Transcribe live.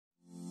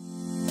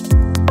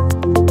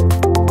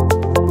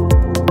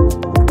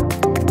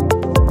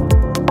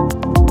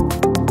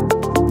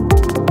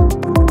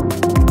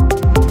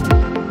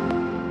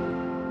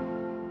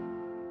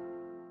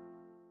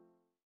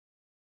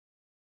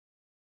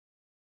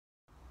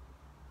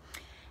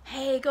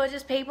Hey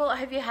gorgeous people, I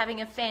hope you're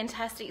having a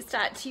fantastic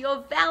start to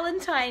your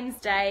Valentine's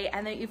Day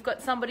and that you've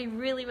got somebody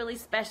really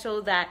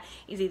special that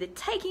is either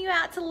taking you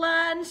out to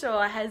lunch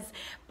or has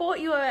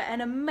bought you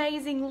an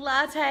amazing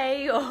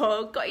latte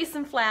or got you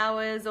some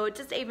flowers or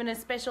just even a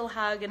special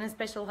hug and a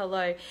special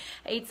hello.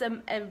 It's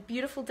a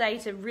beautiful day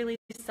to really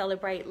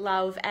celebrate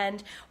love,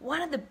 and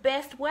one of the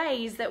best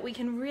ways that we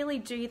can really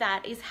do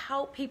that is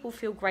help people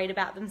feel great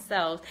about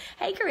themselves.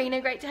 Hey Karina,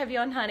 great to have you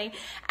on, honey.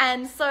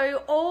 And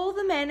so all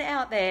the men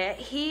out there,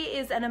 here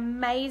is an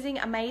amazing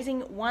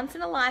once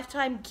in a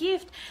lifetime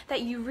gift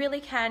that you really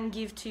can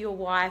give to your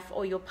wife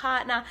or your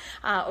partner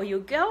or your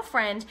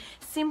girlfriend,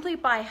 simply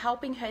by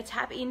helping her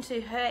tap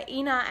into her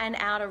inner and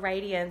outer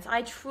radiance.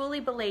 I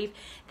truly believe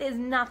there's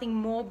nothing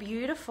more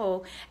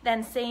beautiful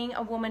than seeing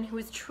a woman who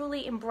is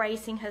truly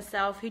embracing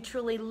herself, who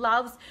truly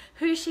loves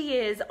who she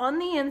is on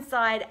the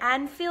inside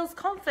and feels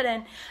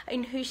confident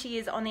in who she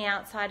is on the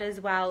outside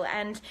as well,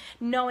 and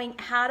knowing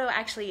how to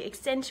actually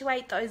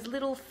accentuate those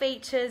little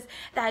features,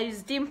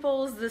 those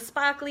dimples, the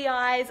sparkly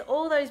eyes,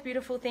 all those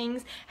beautiful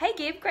things. Hey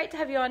Gib, great to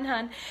have you on,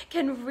 hun.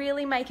 Can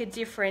really make a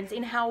difference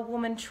in how a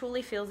woman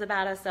truly feels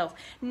about herself,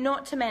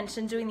 not to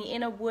mention doing the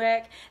inner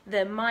work, the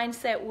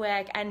mindset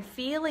work, and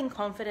feeling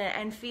confident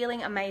and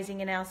feeling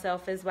amazing in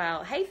ourselves as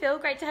well. Hey Phil,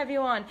 great to have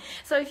you on.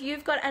 So if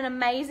you've got an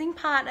amazing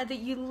partner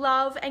that you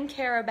love and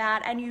care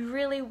about and you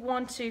really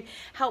want to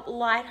help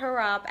light her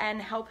up and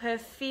help her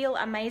feel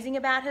amazing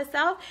about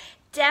herself,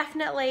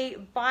 definitely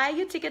buy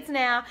your tickets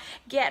now.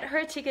 Get her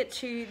a ticket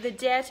to the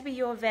Dare to Be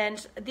You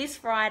event this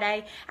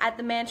Friday at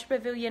the Mantra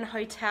Pavilion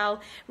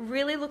Hotel.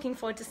 Really looking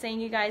forward to seeing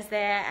you guys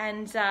there,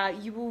 and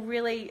it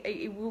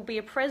will be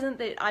a present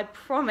that I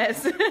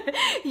promise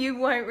you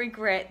won't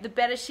regret. The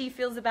better she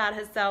feels about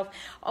herself,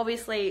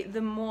 obviously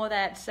the more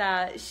that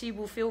she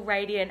will feel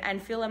radiant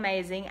and feel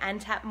amazing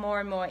and tap more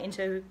and more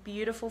into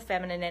beautiful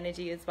feminine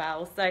energy as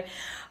well. So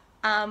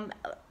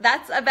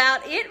that's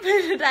about it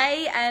for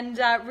today, and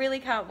really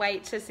can't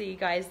wait to see you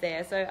guys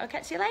there. So I'll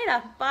catch you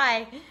later.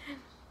 Bye.